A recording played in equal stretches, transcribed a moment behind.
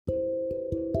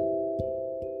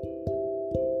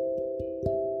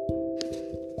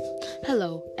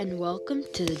Hello, and welcome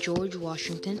to the George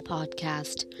Washington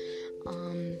podcast.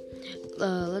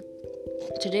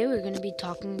 Today we're going to be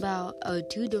talking about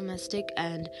two domestic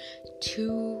and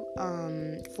two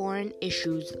foreign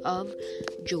issues of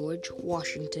George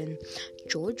Washington.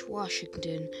 George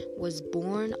Washington was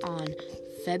born on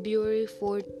February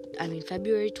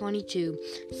 22,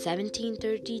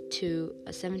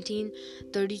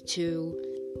 1732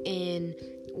 in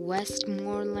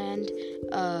Westmoreland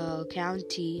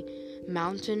County,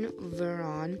 Mountain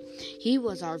Vernon. He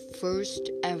was our first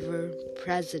ever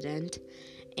president,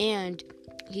 and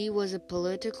he was a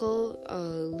political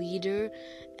leader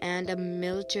and a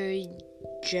military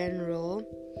general.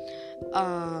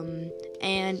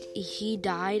 And he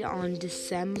died on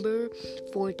December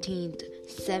 14th,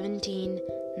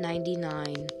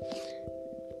 1799.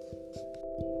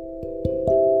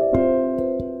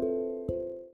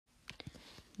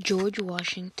 George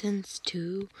Washington's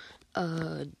two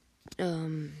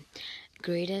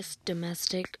greatest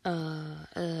domestic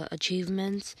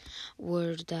achievements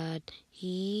were that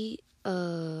he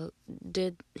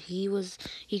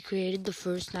created the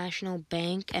first national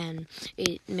bank, and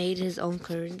it made his own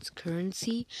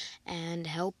currency and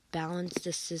helped balance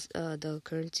the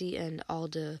currency and all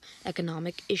the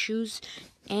economic issues.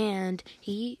 And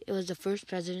he was the first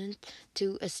president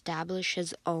to establish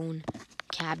his own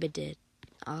cabinet.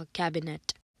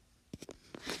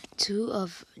 Two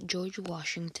of George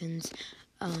Washington's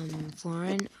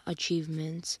foreign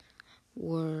achievements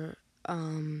were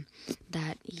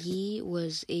that he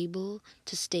was able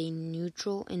to stay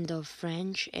neutral in the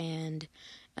French and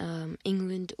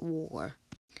England War.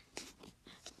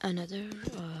 Another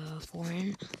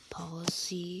foreign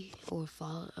policy or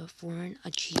foreign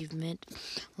achievement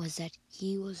was that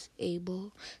he was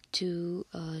able to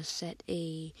set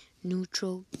a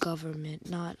neutral government,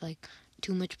 not like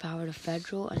too much power to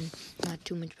federal and not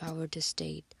too much power to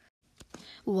state.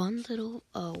 One little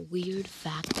weird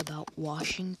fact about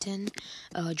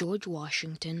George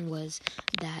Washington, was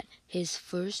that his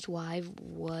first wife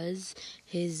was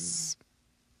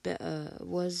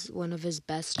one of his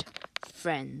best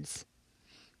friends.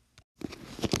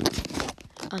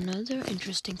 Another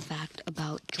interesting fact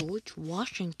about George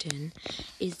Washington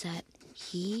is that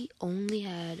he only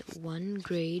had one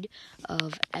grade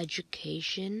of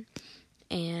education,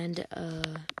 and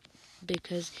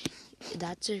because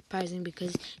that's surprising,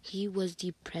 because he was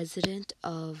the first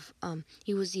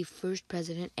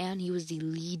president, and he was the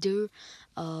leader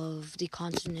of the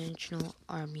Continental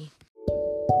Army.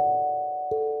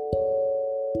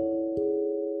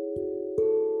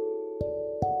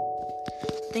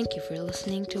 Thank you for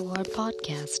listening to our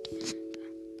podcast.